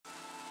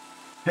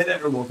Hey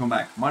there, welcome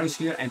back. Marius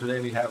here, and today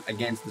we have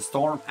against the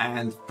Storm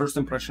and first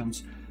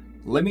impressions.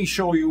 Let me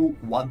show you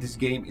what this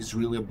game is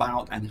really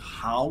about and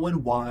how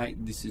and why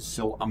this is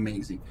so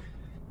amazing.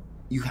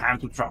 You have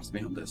to trust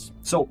me on this.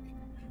 So,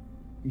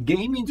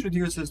 game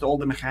introduces all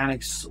the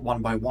mechanics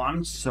one by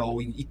one, so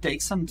it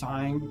takes some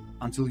time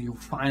until you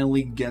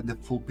finally get the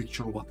full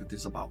picture of what it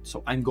is about.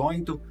 So I'm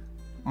going to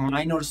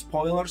minor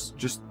spoilers,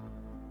 just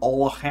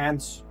all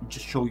ahead,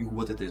 just show you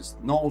what it is.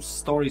 No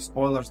story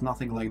spoilers,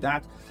 nothing like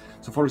that.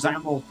 So for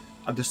example,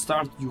 at the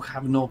start you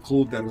have no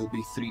clue there will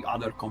be 3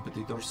 other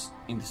competitors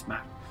in this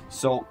map.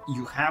 So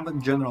you have a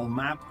general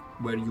map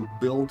where you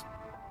build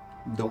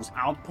those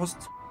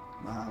outposts,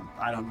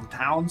 I don't know,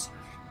 towns,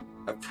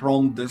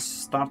 from this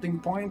starting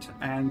point,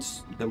 and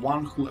the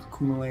one who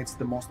accumulates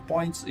the most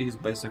points is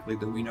basically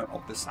the winner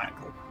of the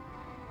cycle.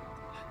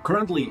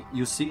 Currently,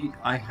 you see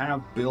I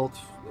have built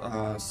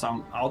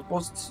some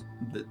outposts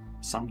that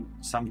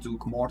some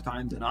took more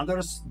time than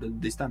others. The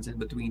distance in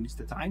between is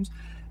the times,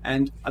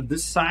 and at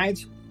this side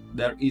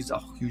there is a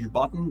huge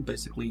button.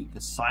 Basically,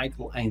 the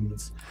cycle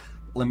ends.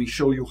 Let me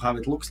show you how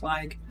it looks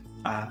like.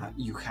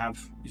 You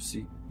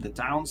see the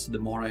towns. The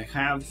more I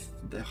have,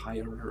 the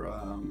higher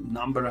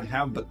number I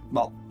have. But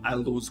well, I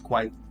lose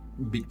quite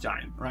big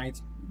time,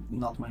 right?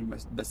 Not my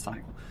best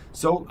cycle.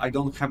 So I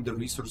don't have the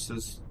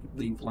resources,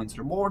 the influence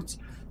rewards,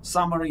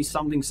 summary,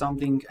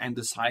 something, and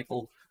the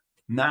cycle.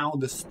 Now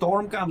the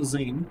storm comes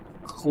in,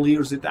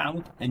 clears it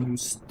out, and you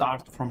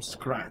start from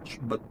scratch.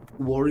 But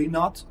worry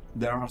not,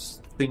 there are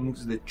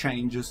things that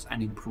changes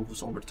and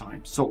improves over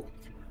time. So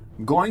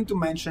going to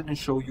mention and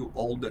show you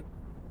all the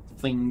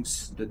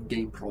things that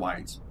game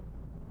provides.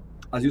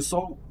 As you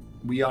saw,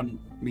 we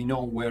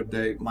know where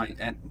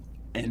my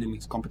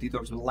enemies,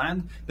 competitors will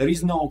land. There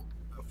is no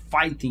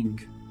fighting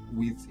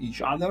with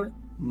each other,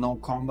 no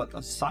combat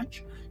as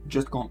such,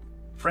 just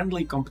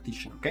friendly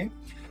competition. Okay,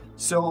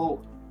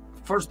 so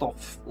first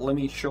off, let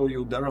me show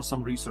you there are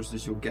some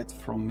resources you get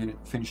from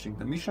finishing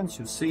the missions.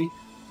 You see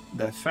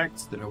the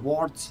effects, the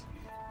rewards.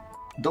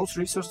 Those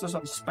resources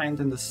are spent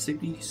in the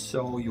city,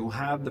 so you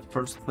have the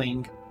first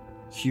thing,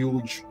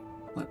 huge,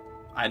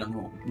 I don't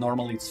know,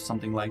 normally it's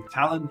something like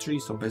talent tree,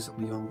 so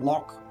basically you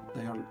unlock,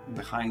 they are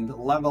behind the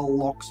level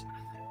locks,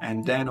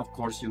 and then of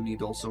course you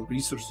need also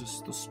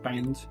resources to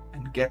spend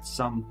and get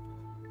some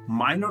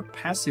minor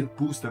passive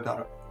boosts that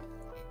are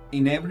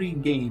in every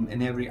game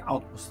and every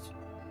outpost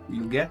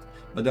you get,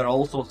 but there are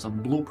also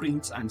some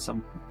blueprints and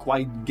some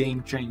quite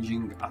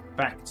game-changing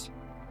effects.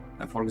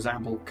 For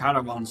example,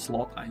 caravan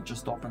slot I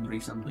just opened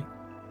recently.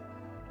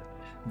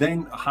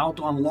 Then how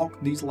to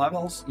unlock these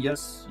levels?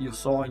 Yes, you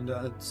saw in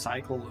the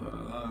cycle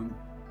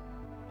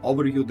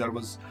overview there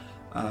was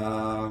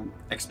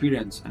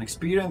experience. And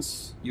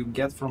experience you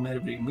get from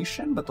every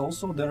mission, but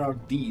also there are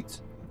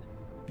deeds.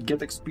 You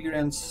get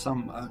experience,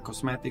 some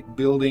cosmetic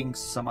buildings,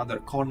 some other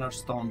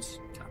cornerstones.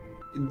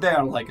 They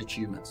are like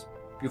achievements.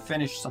 If you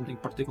finish something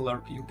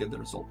particular, you get the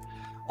result.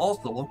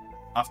 Also,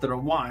 after a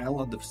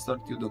while, at the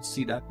start you don't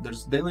see that,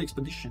 there's daily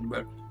expedition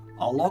where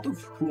a lot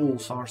of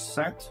rules are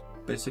set.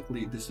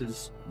 Basically, this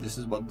is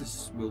what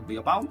this will be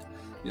about.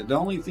 The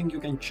only thing you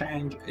can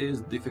change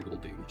is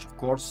difficulty, which of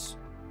course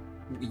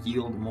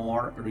yield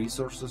more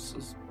resources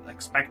as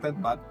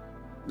expected, but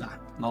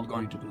not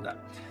going to do that.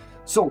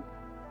 So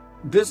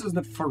this is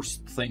the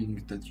first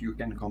thing that you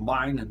can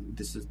combine, and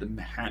this is the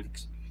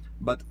mechanics.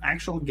 But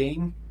actual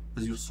game,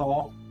 as you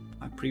saw,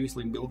 I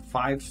previously built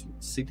 5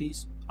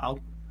 cities out.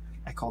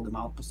 I call them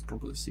outposts,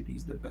 probably city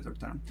is the better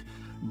term.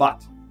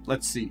 But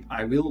let's see,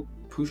 I will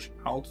push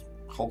out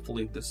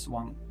hopefully this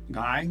one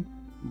guy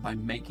by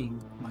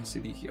making my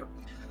city here.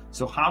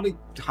 So how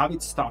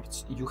it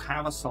starts, you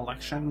have a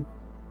selection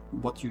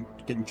what you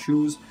can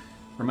choose.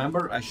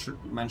 Remember, I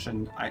should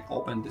mention I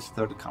opened this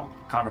third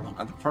caravan.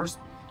 At the first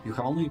you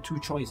have only 2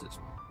 choices.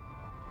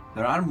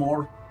 There are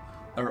more.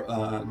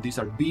 These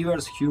are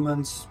beavers,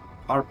 humans,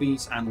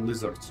 harpies, and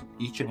lizards.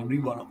 Each and every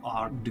one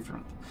are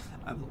different.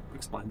 I will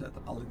explain that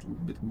a little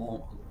bit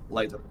more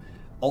later.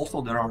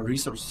 Also, there are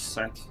resource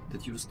set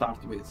that you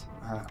start with.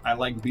 I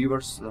like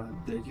beavers,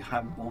 they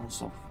have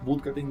bonus of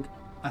woodcutting.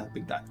 I'll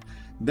pick that.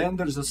 Then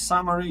there's a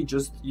summary,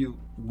 just you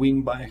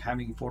win by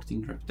having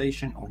 14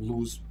 reputation, or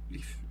lose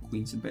if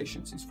wins and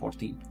patience is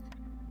 14.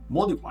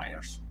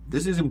 Modifiers,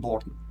 this is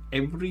important.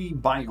 Every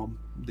biome,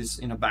 this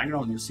in a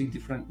background you see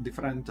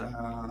different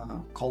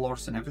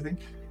colors and everything.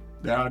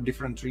 There are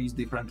different trees,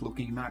 different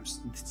looking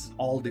maps. It's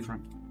all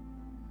different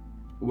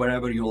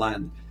wherever you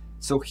land.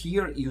 So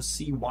here you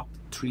see what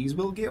trees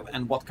will give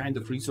and what kind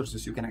of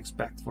resources you can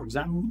expect. For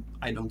example,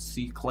 I don't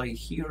see clay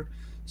here,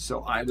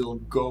 so I will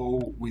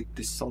go with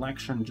this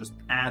selection, just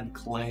add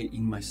clay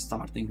in my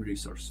starting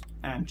resource,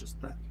 and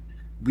just that.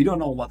 We don't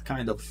know what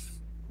kind of,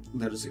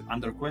 there's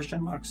under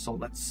question mark, so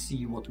let's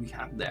see what we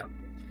have there.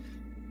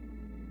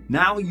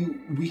 Now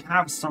we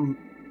have some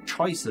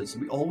choices.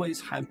 We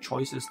always have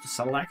choices to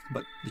select,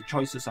 but the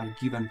choices are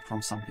given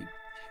from something.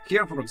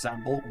 Here, for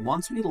example,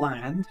 once we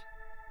land,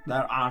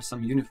 there are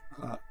some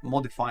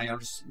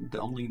modifiers. The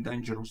only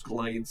dangerous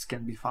glades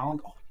can be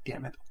found. Oh,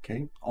 damn it.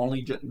 Okay,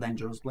 only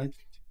dangerous glade.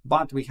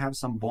 but we have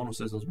some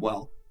bonuses as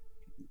well.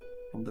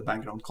 From the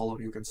background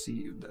color, you can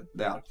see that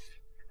they are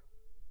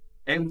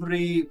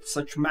every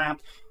such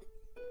map.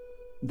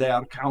 They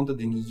are counted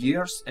in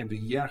years. Every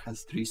year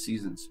has 3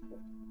 seasons.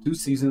 2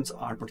 seasons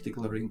are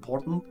particularly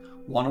important.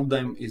 One of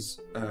them is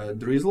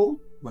drizzle,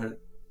 where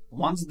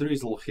once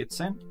drizzle hits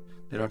in,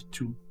 there are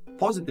 2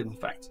 positive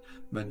effects.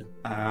 When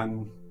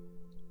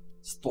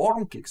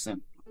storm kicks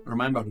in,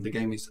 remember the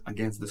game is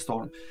against the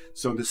storm,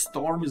 so the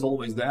storm is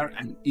always there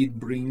and it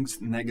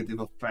brings negative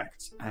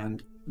effects,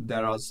 and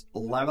there are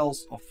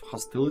levels of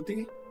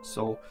hostility,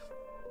 so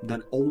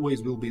there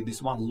always will be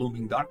this one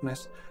looming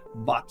darkness,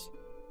 but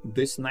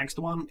this next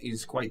one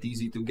is quite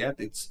easy to get.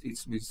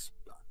 It's with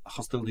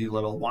hostility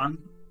level 1.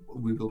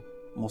 We will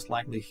most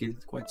likely hit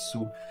it quite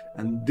soon,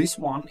 and this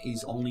one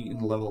is only in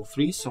level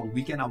 3, so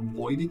we can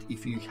avoid it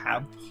if you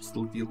have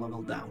hostility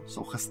level down.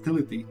 So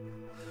hostility,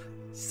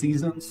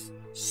 seasons,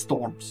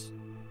 storms,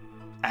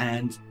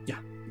 and yeah,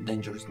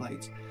 dangerous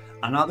blades.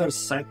 Another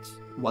set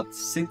what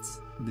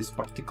sets this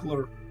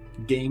particular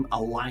game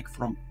alike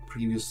from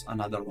previous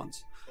another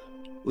ones.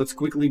 Let's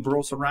quickly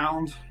browse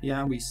around.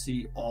 Yeah, we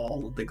see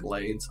all the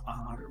glades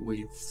are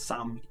with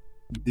some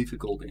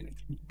difficulty in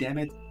it. Damn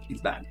it,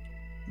 it's bad.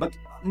 But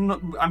I'm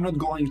not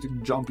going to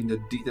jump into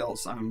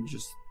details. I'm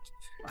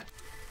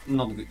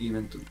not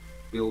even to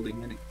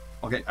building any.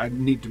 Okay, I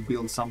need to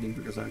build something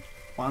because I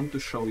want to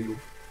show you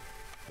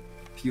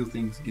a few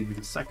things. Give me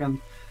a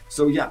second.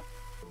 So yeah,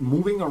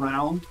 moving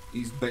around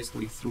is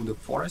basically through the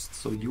forest,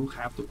 so you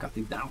have to cut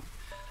it down.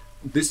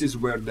 This is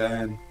where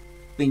the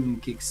thing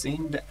kicks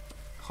in, the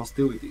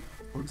hostility.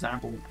 For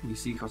example, we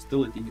see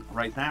hostility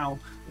right now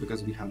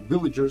because we have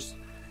villagers,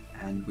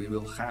 and we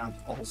will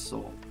have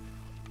also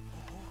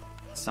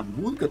some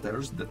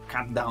woodcutters that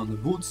cut down the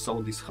wood,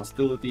 so this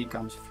hostility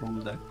comes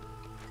from the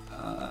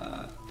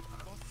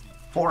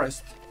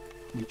forest,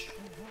 which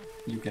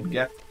you can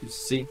get. You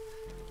see,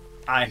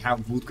 I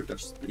have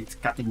woodcutters, it's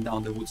cutting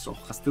down the wood, so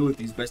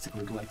hostility is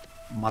basically like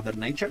Mother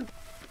Nature.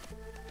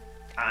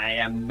 I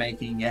am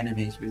making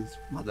enemies with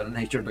Mother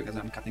Nature because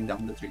I'm cutting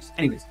down the trees.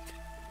 Anyways,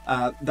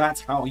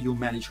 that's how you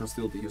manage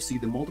hostility. You see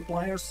the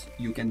multipliers,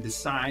 you can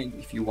decide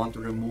if you want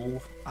to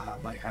remove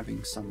by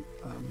having some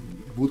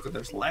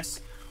woodcutters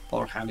less,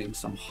 or having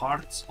some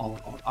hearts, or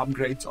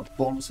upgrades, or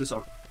bonuses,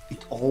 or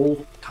it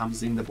all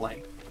comes in the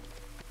play.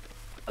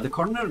 At the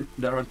corner,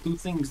 there are 2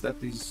 things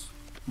that is,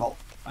 well,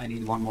 I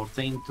need one more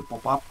thing to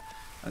pop up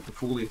to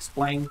fully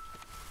explain.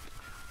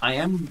 I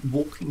am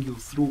walking you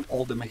through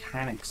all the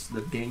mechanics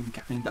the game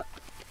kinda,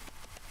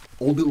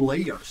 all the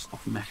layers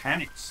of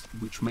mechanics,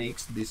 which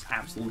makes this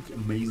absolutely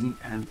amazing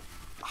and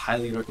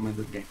highly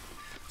recommended game.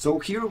 So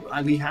here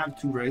we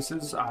have 2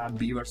 races,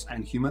 beavers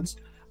and humans.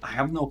 I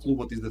have no clue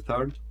what is the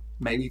third.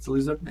 Maybe it's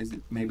lizard,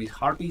 maybe it's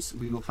harpies.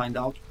 We will find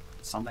out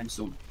sometime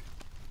soon.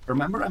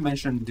 Remember I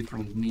mentioned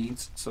different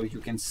needs, so you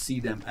can see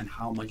them and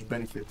how much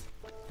benefit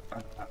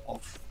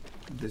of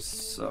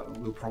this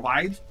will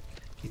provide.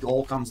 It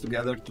all comes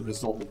together to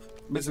resolve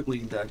basically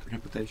the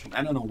reputation.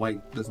 I don't know why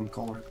it doesn't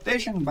call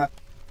reputation, but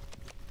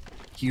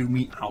hear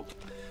me out.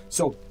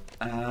 So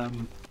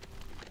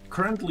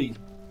currently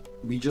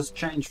we just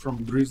changed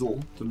from drizzle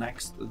to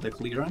next the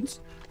clearance.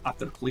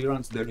 After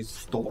clearance there is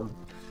storm.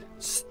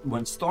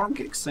 When storm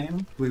kicks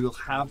in, we will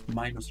have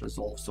minus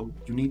resolve, so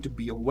you need to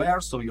be aware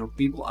so your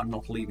people are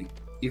not leaving.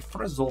 If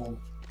resolve,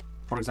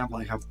 for example,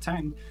 I have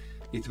 10,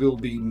 it will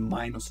be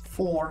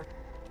 -4.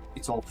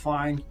 It's all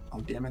fine. Oh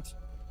damn it,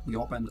 we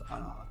opened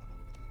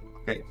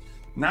okay,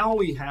 now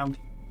we have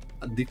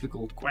a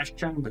difficult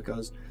question,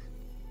 because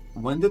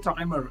when the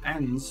timer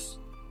ends,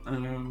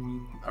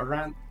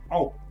 around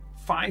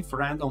 5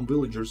 random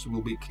villagers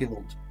will be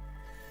killed.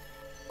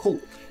 Cool.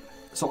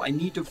 So I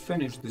need to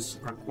finish this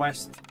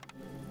request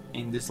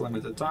in this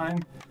limited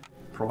time,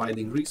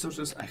 providing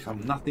resources. I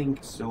have nothing,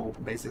 so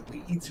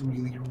basically it's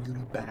really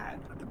bad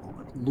at the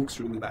moment. It looks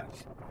really bad.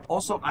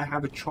 Also, I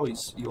have a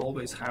choice. You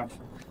always have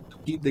to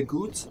keep the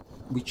goods,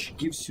 which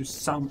gives you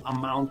some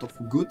amount of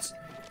goods,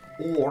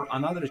 or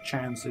another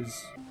chance is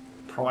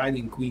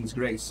providing Queen's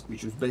Grace,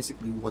 which is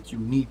basically what you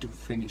need to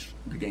finish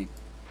the game.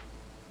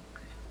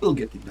 We'll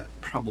get to that.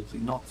 Probably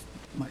not.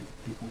 My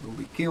people will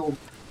be killed.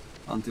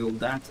 Until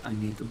that, I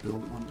need to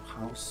build one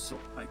house so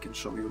I can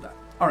show you that.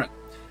 Alright,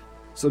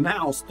 so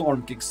now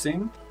storm kicks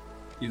in.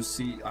 You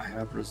see I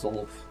have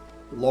resolve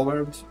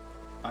lowered.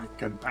 I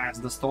can pass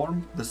the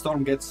storm. The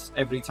storm gets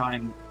every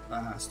time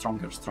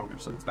stronger,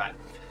 so it's bad.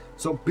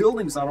 So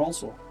buildings are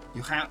also,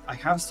 I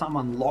have some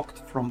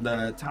unlocked from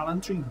the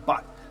talent tree,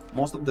 but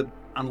most of the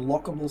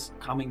unlockables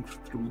coming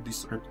through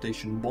this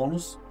reputation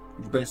bonus,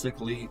 which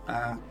basically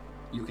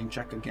you can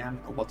check again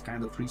what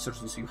kind of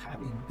resources you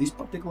have in this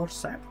particular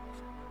set.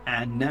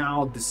 And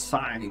now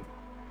decide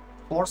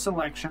 4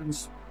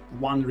 selections,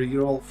 1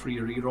 reroll, 3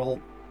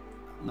 reroll,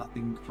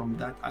 nothing from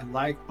that I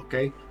like.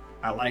 Okay,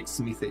 I like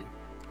smithy.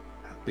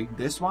 I pick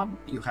this one.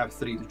 You have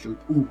 3 to choose.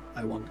 Ooh,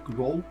 I want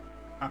grow,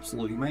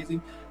 absolutely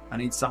amazing. I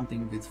need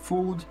something with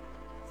food.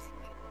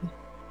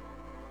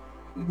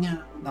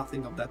 Yeah,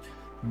 nothing of that.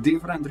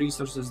 Different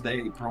resources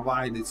they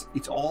provide,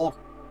 it's all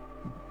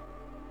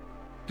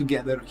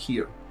together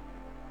here.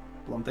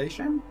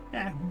 Plantation?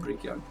 Yeah,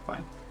 brickyard,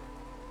 fine.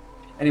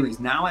 Anyways,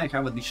 now I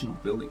have additional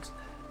buildings.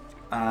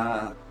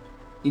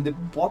 In the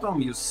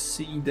bottom you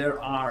see there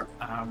are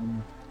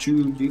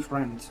two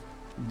different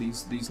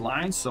these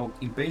lines. So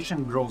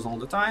impatient grows all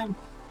the time.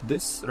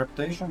 This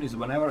reputation is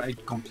whenever I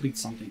complete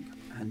something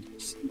and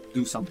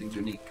do something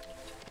unique.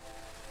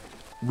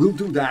 We'll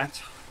do that.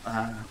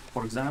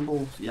 For example,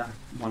 yeah,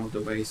 one of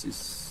the ways is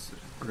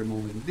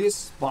removing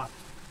this, but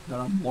there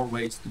are more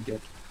ways to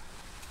get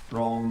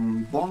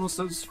from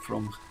bonuses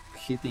from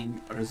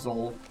hitting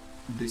resolve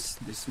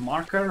this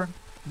marker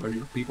where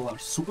your people are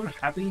super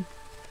happy,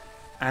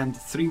 and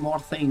 3 more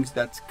things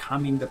that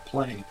come into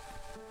play.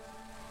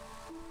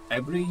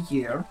 Every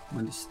year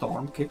when the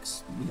storm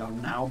kicks, we are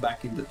now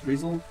back in the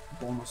drizzle,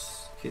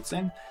 bonus hits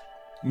in,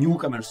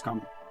 newcomers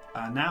come.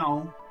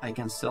 Now I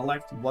can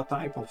select what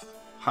type of,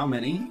 how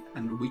many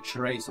and which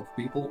race of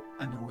people,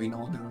 and we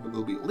know there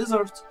will be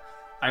lizards.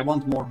 I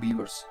want more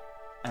beavers,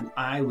 and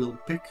I will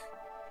pick,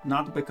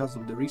 not because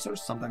of the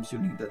resource, sometimes you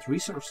need that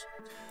resource,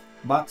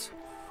 but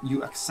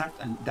you accept,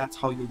 and that's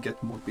how you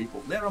get more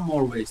people. There are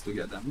more ways to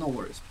get them, no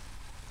worries.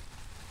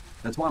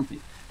 That's one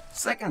thing.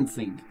 Second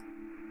thing,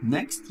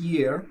 next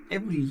year,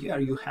 every year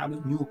you have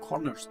a new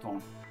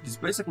cornerstone. This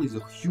basically is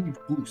a huge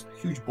boost,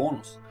 huge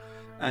bonus,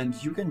 and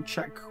you can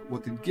check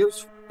what it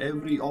gives.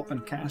 Every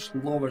open cache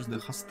lowers the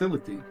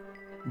hostility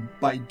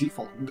by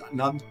default,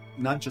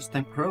 not just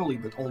temporarily,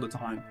 but all the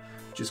time,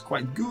 which is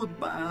quite good.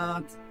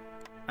 But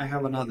I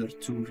have another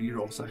 2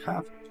 rerolls.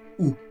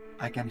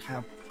 I can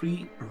have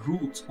 3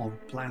 roots on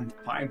plant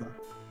fiber.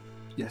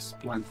 Yes,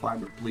 plant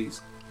fiber,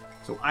 please.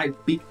 So I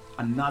picked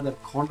another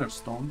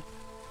cornerstone.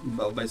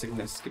 Well,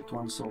 basically I skipped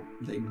one, so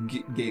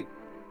they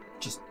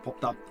just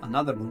popped up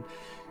another one.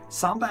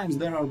 Sometimes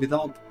there are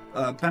without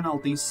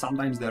penalties,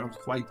 sometimes there are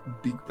quite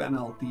big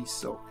penalties,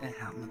 so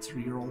let's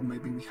reroll.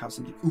 Maybe we have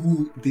something.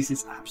 Ooh, this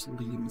is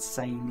absolutely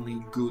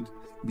insanely good,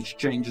 which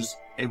changes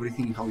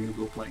everything how you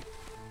go play.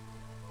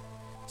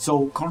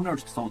 So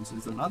cornerstones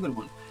is another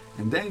one.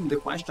 And then the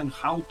question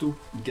how to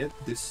get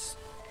this.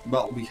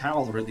 Well, we have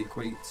already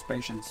quite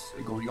patience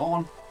going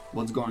on.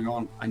 What's going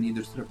on? I need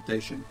this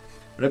reputation.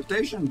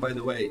 Reputation, by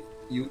the way,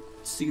 you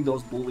see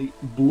those blue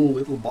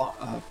little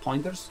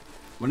pointers?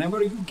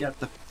 Whenever you get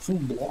the full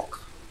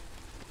block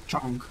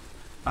chunk,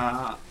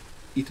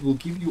 it will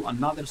give you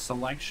another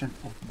selection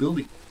of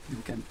building. You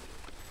can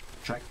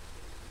check.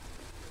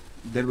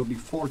 There will be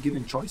 4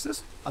 given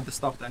choices. At the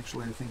start,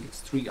 actually, I think it's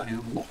 3 I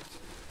unlocked.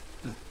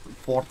 The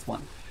 4th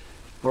one.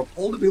 For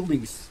all the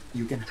buildings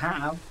you can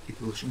have,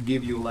 it will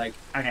give you like,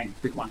 okay,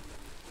 pick one.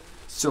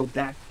 So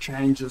that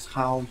changes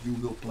how you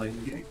will play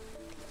the game.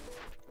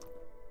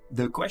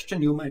 The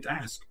question you might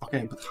ask,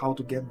 okay, but how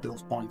to get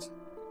those points?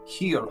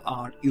 Here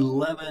are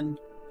 11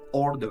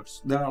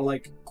 orders. There are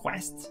like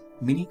quests,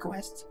 mini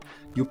quests.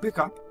 You pick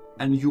up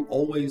and you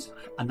always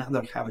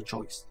have a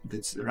choice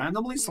that's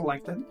randomly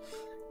selected.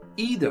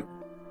 Either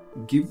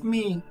give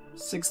me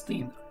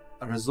 16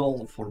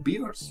 resolve for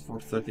beavers for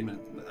 30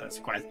 minutes. That's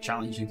quite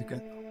challenging to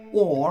get.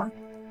 Or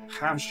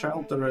have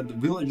sheltered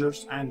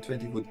villagers and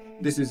 20 wood.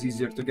 This is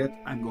easier to get.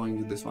 I'm going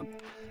with this one.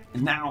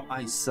 And now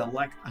I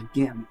select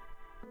again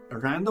a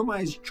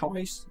randomized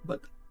choice,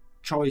 but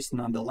choice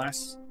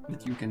nonetheless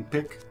that you can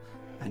pick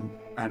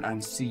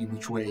and see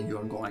which way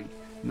you're going.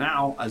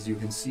 Now, as you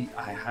can see,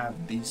 I have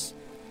these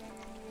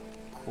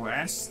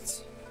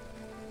quests,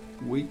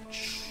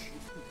 which,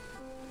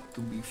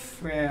 to be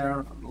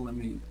fair, let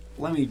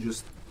me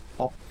just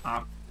pop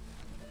up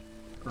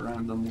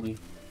randomly,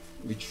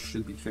 which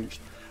should be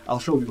finished. I'll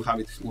show you how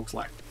it looks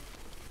like.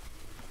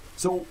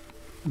 So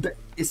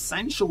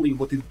essentially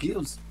what it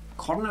gives,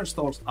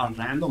 cornerstones are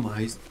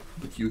randomized,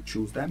 but you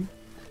choose them.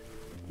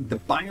 The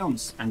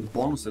biomes and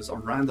bonuses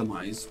are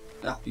randomized,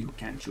 you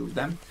can choose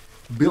them.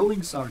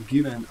 Buildings are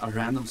given a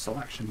random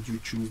selection, you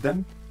choose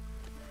them.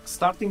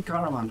 Starting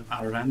caravan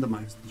are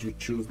randomized, you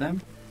choose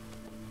them.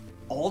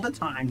 All the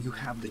time you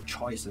have the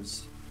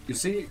choices. You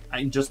see,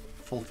 I just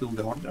fulfill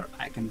the order.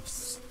 I can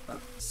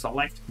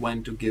select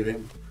when to give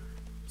in.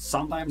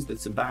 Sometimes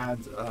it's a bad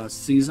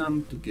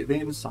season to give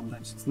in,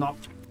 sometimes it's not.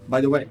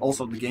 By the way,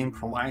 also the game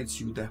provides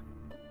you the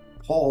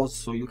pause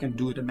so you can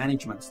do the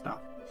management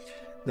stuff.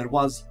 There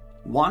was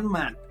one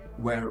map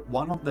where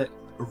one of the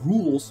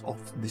rules of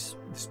this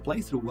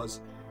playthrough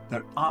was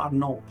there are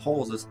no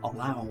pauses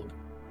allowed.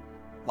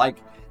 Like,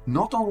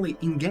 not only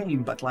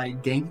in-game, but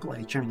like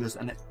gameplay changes,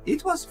 and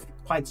it was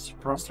quite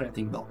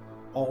frustrating though.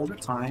 All the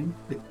time,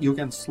 you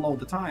can slow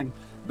the time,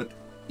 but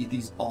it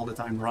is all the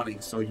time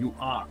running, so you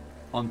are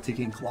on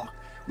ticking clock,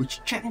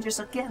 which changes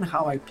again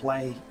how I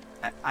play.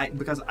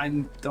 Because I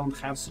don't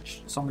have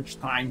so much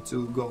time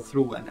to go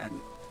through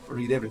and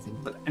read everything.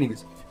 But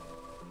anyways,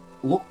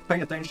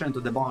 pay attention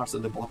to the bars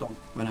at the bottom.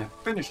 When I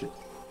finish it,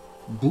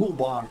 blue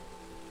bar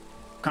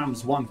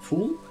comes one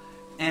full,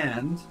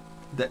 and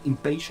the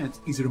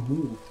impatience is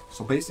removed.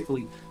 So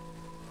basically,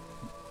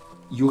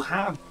 you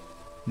have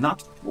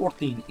not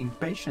 14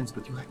 impatience,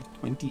 but you have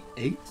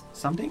 28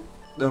 something,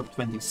 or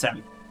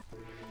 27.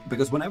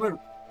 Because whenever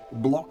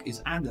block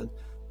is added,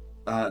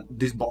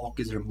 this block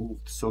is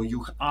removed, so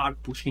you are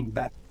pushing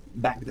back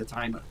the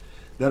timer.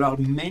 There are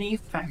many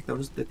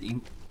factors that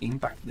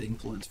impact the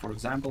influence. For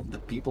example, the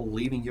people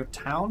leaving your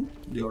town,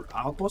 your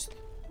outpost.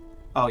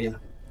 Oh yeah,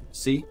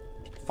 see,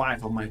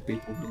 5 of my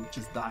people will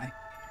just die.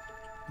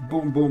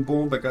 Boom, boom,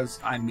 boom, because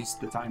I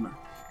missed the timer.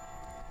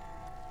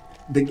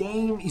 The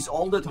game is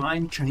all the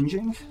time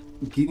changing,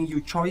 giving you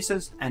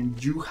choices,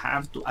 and you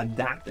have to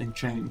adapt and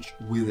change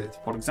with it.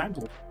 For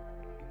example,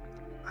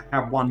 I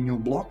have one new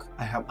block,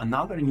 I have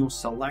another new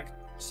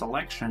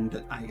selection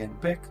that I can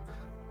pick,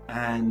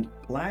 and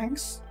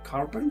planks,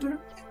 carpenter,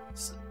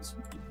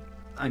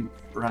 I'm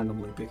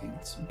randomly picking,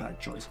 it's a bad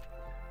choice.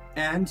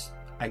 And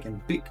I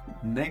can pick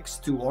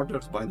next 2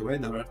 orders. By the way,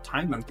 there are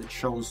timers that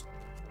shows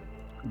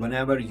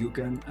whenever you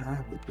can.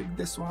 We'll pick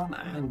this one,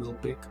 and we'll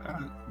pick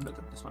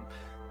better this one.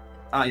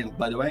 Yeah,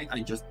 by the way,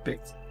 I just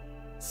picked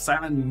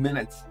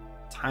 7-minute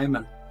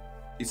timer.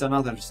 It's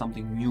another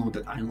something new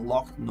that I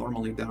unlocked.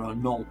 Normally there are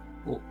no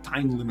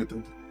time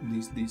limited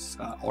these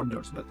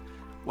orders, but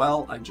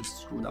well, I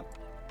just screwed up.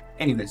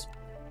 Anyways,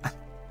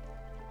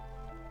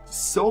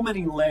 so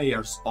many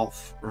layers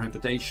of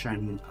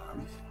reputation,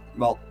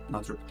 well,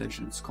 not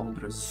reputation, it's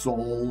called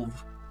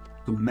resolve,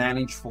 to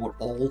manage for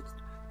all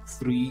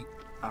 3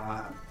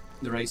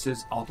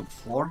 races out of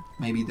 4.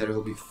 Maybe there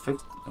will be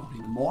 5th or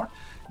even more.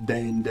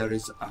 Then there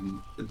is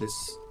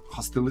this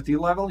hostility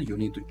level you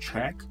need to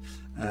check.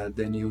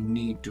 Then you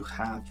need to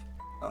have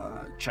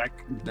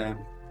check the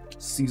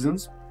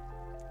seasons.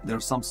 There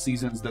are some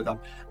seasons that are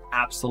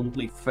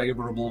absolutely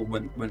favorable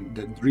when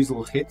the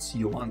drizzle hits.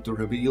 You want to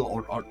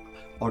reveal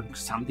or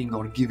something,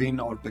 or give in,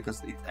 or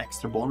because it's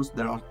extra bonus.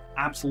 There are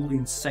absolutely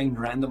insane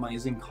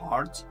randomizing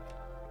cards.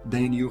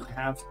 Then you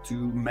have to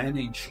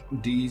manage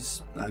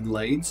these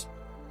glades.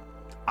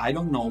 I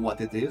don't know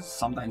what it is.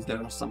 Sometimes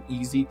there are some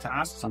easy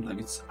tasks,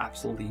 sometimes it's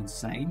absolutely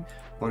insane.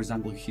 For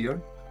example, here,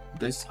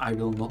 this I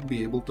will not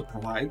be able to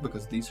provide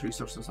because these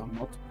resources are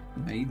not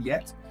made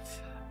yet.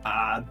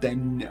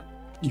 Then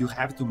you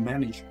have to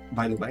manage,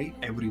 by the way,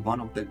 every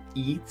one of them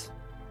eat.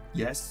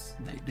 Yes,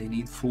 they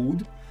need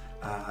food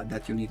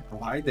that you need to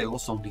provide. They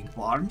also need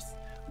warmth.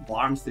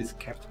 Warmth is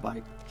kept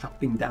by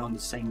chopping down the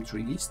same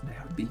trees. They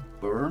are being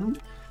burned.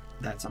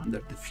 That's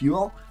under the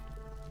fuel.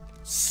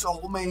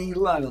 So many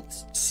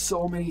levels,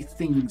 so many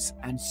things,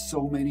 and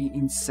so many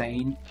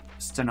insane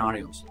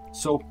scenarios.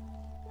 So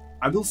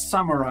I will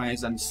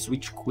summarize and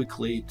switch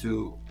quickly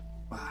to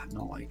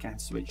no, I can't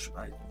switch.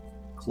 I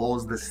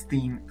close the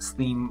Steam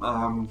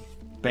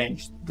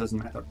page, doesn't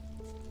matter.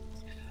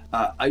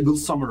 I will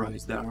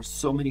summarize. There are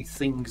so many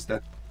things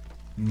that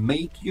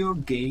make your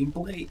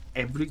gameplay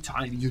every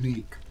time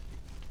unique.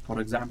 For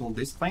example,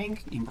 this thing,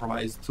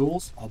 improvised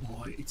tools. Oh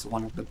boy, it's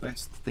one of the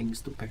best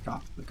things to pick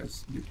up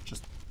because you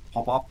just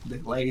pop up the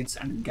blades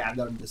and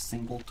gather the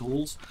simple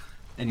tools.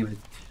 Anyway,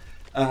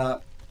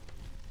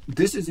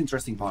 this is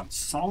interesting part.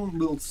 Some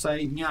will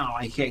say, no,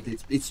 I hate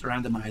it, it's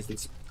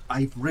randomized.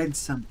 I've read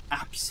some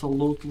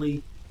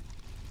absolutely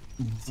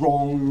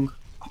wrong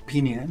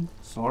opinion,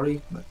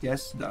 sorry, but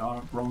yes, there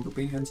are wrong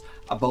opinions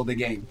about the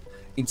game.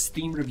 In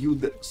Steam review,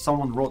 that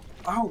someone wrote,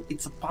 oh,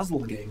 it's a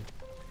puzzle game.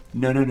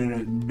 No, no, no, no,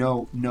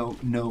 no, no,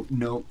 no,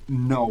 no,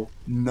 no,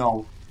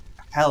 no,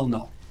 hell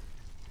no.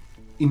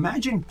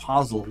 Imagine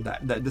puzzle,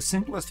 the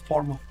simplest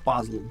form of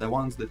puzzle, the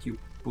ones that you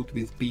put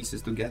with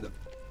pieces together.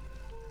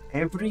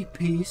 Every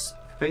piece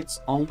fits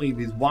only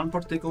with one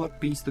particular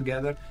piece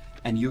together,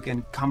 and you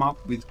can come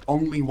up with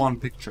only one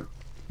picture,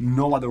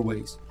 no other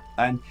ways.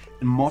 And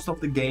in most of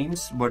the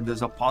games where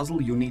there's a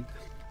puzzle, you need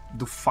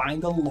to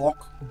find a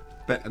lock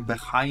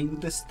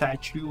behind the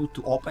statue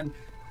to open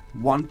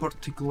one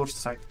particular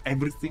set.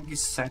 Everything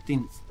is set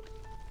in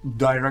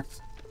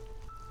direct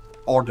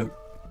order,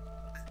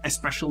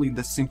 especially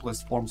the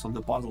simplest forms of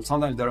the puzzle.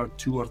 Sometimes there are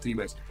 2 or 3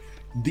 ways.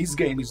 This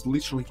game is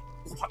literally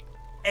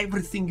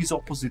everything is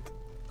opposite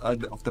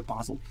of the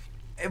puzzle.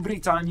 Every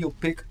time you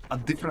pick a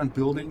different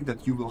building,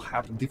 that you will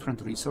have a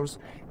different resource.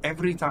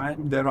 Every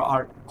time there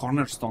are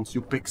cornerstones,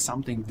 you pick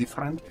something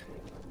different.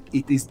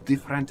 It is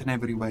different in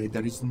every way.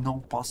 There is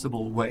no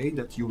possible way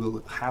that you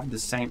will have the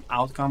same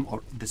outcome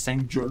or the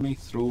same journey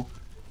through.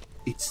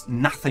 It's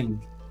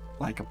nothing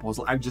like a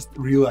puzzle. I just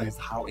realized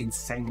how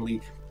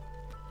insanely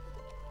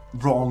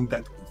wrong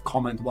that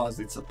comment was.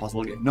 It's a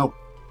puzzle game. No,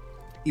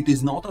 it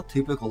is not a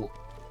typical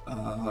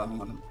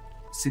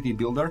city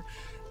builder.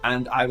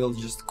 And I will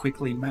just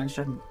quickly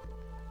mention,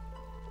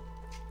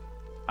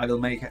 I will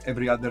make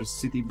every other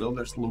city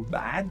builders look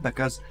bad,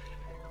 because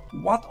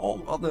what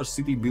all other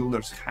city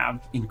builders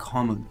have in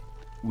common,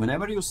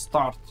 whenever you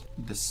start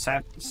the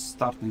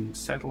starting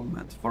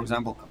settlement, for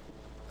example,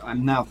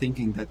 I'm now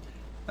thinking that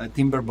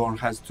Timberborn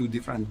has 2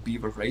 different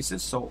beaver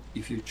races, so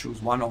if you choose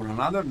one or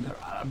another, there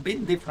are a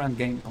bit different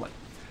gameplay.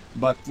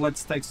 But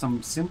let's take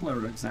some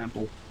simpler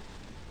example.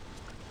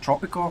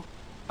 Tropico,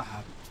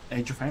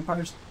 Age of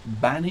Empires,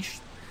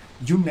 Banished,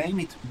 you name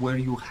it, where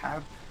you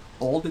have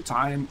all the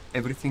time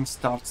everything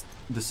starts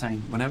the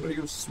same. Whenever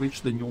you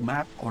switch the new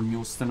map or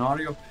new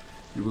scenario,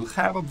 You will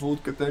have a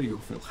woodcutter, you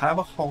will have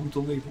a home to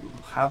live, you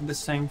will have the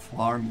same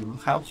farm, you will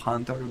have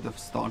hunter of the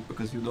stock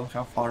because you don't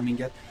have farming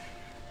yet.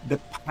 The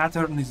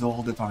pattern is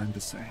all the time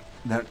the same.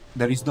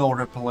 There is no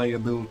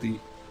replayability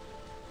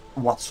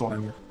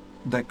whatsoever.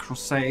 The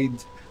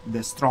Crusade,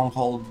 the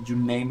Stronghold, you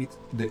name it,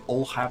 they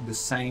all have the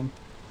same.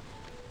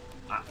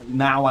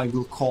 Now I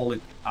will call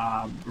it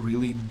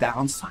really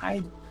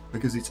downside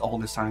because it's all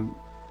the same.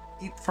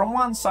 From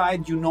one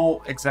side, you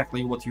know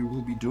exactly what you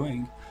will be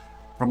doing.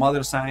 From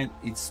other side,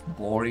 it's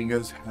boring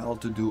as hell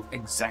to do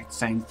exact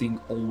same thing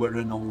over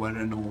and over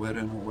and over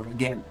and over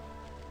again.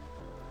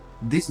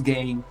 This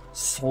game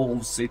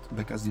solves it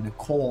because in the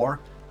core,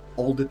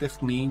 all the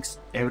techniques,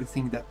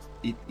 everything that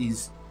it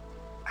is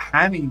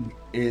having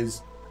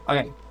is,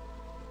 okay,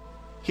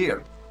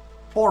 here,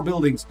 4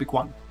 buildings, pick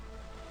one.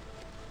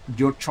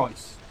 Your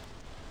choice.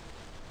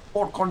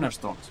 4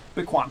 cornerstones,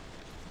 pick one.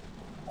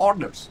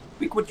 Orders,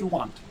 pick what you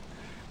want.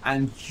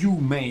 And you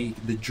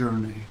make the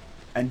journey.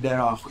 And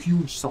there are a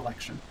huge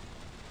selection.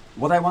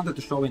 What I wanted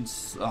to show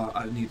is,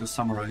 I need to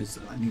summarize,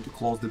 I need to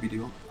close the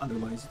video,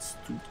 otherwise it's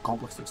too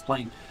complex to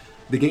explain.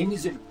 The game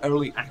is in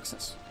early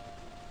access.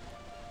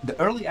 The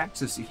early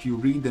access, if you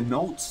read the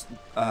notes,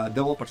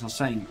 developers are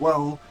saying,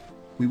 well,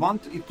 we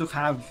want it to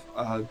have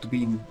to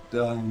be in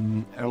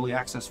the early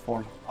access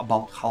for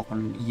about half a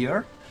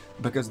year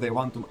because they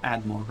want to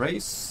add more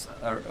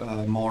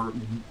more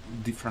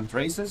different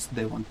races.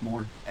 They want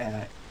more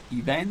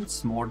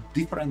events, more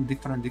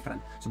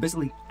different. So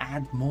basically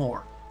add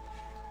more.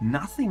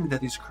 Nothing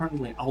that is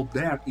currently out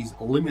there is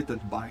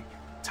limited by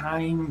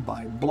time,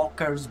 by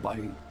blockers, by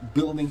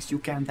buildings you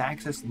can't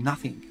access,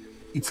 nothing.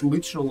 It's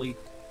literally,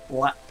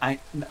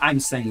 I'm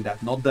saying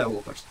that, not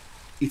developers.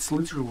 It's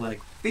literally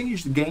like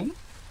finished game,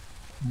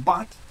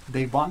 but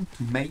they want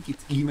to make it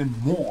even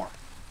more.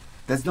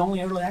 That's the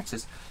only early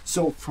access.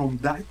 So from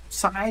that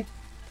side,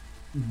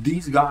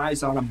 these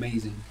guys are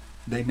amazing.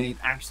 They made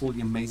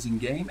absolutely amazing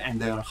game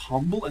and they are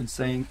humble and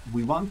saying,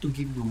 we want to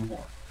give you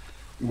more.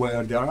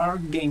 Where there are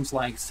games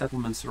like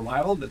Settlement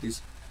Survival that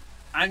is,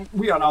 and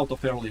we are out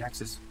of early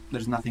access.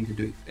 There's nothing to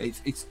do.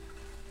 It's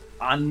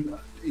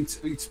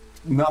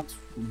not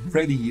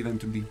ready even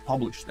to be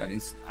published. That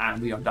is,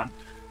 and we are done.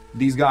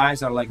 These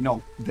guys are like,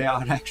 no, they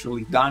are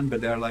actually done, but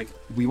they're like,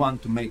 we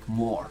want to make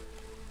more,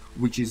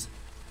 which is,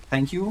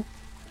 thank you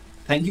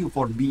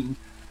for being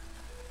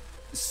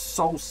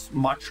so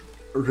much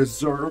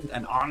reserved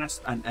and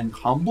honest and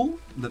humble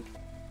that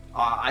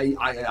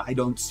I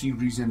don't see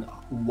reason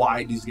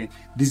why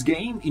this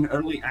game in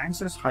early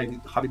access, how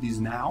it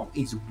is now,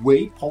 is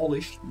way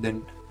polished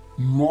than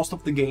most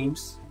of the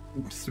games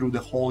through the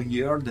whole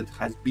year that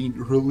has been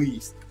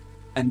released.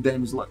 And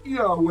then it's like,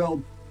 yeah,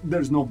 well,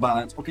 there's no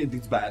balance. Okay,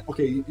 this is bad.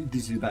 Okay,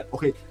 this is bad.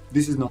 Okay,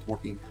 this is not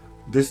working.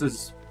 This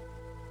is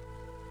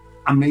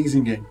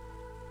amazing game.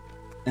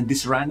 And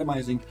this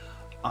randomizing,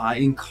 I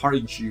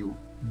encourage you,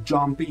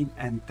 jump in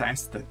and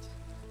test it.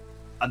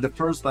 At the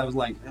first I was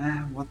like,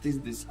 what is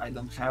this? I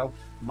don't have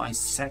my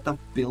set of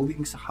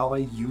buildings how I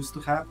used to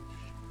have.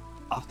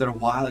 After a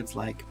while it's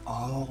like,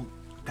 oh,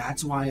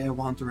 that's why I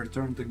want to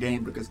return to the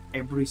game, because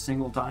every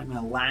single time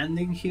I land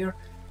in here,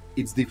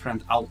 it's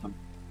different outcome.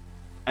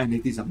 And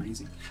it is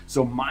amazing.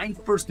 So my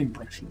first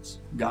impressions,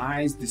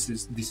 guys, this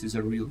is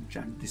a real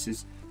gem. This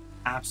is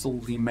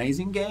absolutely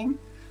amazing game.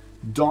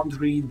 Don't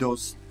read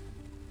those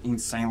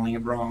insanely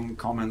wrong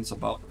comments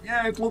about,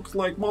 yeah, it looks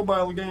like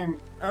mobile game,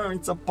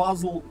 it's a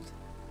puzzle.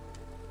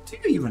 Do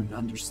you even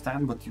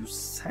understand what you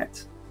said?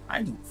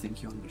 I don't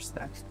think you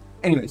understand.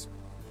 Anyways,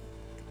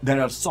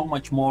 there are so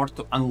much more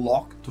to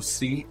unlock, to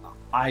see.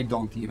 I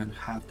don't even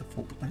have the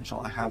full potential.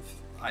 I have,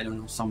 I don't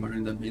know, somewhere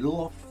in the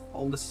middle of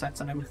all the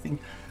sets and everything.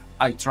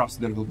 I trust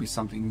there will be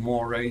something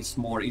more race,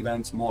 more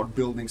events, more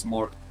buildings,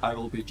 more. I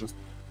will be just,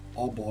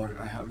 oh boy,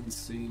 I haven't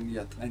seen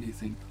yet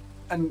anything.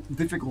 And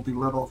difficulty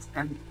levels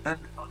and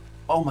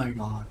oh my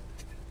god.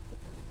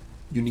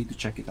 You need to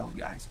check it out,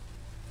 guys.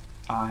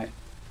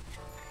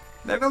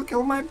 They will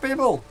kill my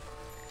people.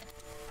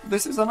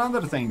 This is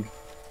another thing.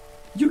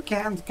 You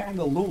can't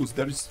kinda lose.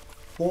 There is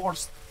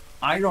forced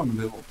iron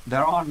will.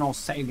 There are no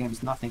save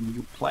games, nothing.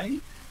 You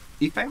play.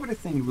 If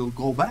everything will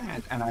go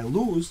bad and I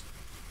lose,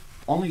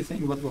 only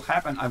thing what will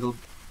happen, I will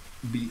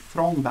be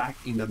thrown back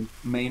in the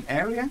main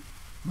area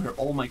where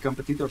all my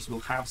competitors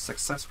will have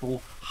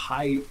successful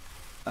high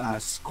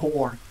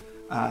score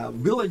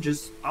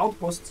villages,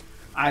 outposts.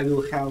 I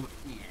will have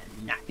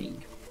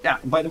nothing. Yeah,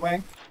 by the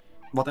way,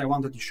 what I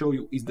wanted to show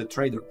you is the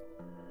trader.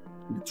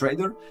 The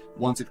trader,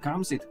 once it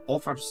comes, it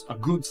offers a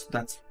goods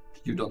that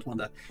you don't want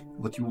that.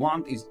 What you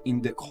want is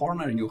in the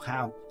corner you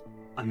have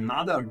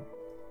another,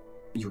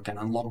 you can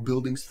unlock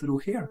buildings through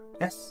here.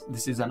 Yes,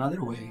 this is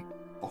another way.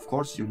 Of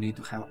course, you need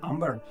to have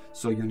amber,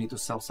 so you need to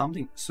sell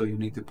something, so you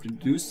need to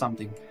produce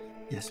something.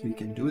 Yes, we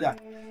can do that.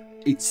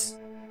 It's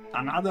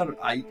another,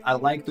 I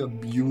like to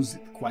abuse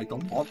it quite a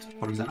lot.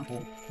 For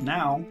example,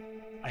 now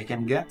I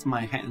can get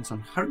my hands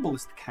on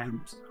herbalist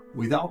camps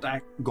without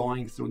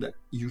going through the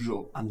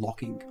usual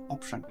unlocking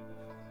option.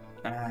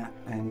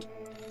 And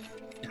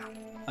yeah,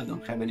 I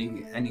don't have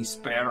any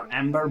spare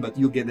amber, but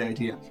you get the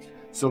idea.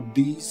 So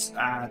these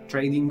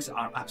tradings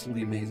are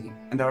absolutely amazing.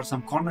 And there are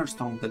some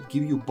cornerstones that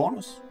give you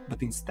bonus,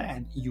 but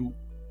instead you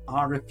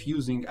are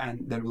refusing and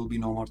there will be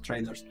no more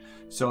traders.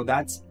 So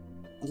that's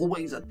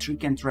always a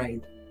trick and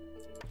trade.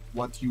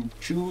 What you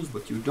choose,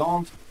 what you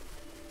don't.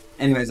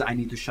 Anyways, I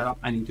need to shut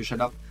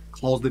up.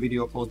 Close the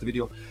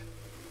video.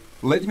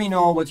 Let me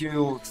know what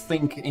you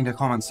think in the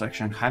comment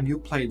section. Have you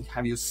played,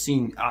 have you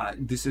seen,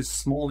 this is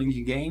small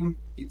indie game.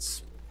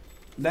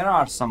 There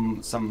are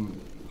some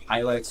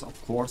highlights,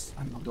 of course.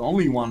 I'm not the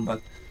only one,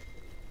 but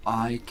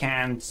I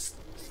can't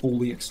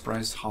fully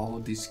express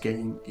how this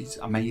game is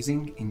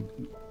amazing in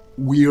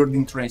weird,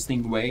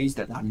 interesting ways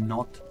that are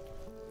not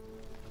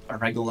a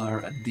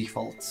regular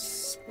default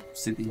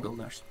city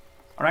builders.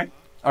 All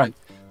right.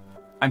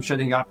 I'm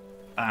shutting up,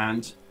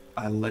 and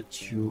I'll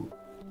let you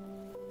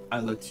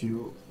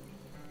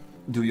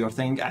do your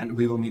thing, and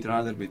we will meet in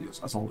other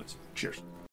videos as always. Cheers.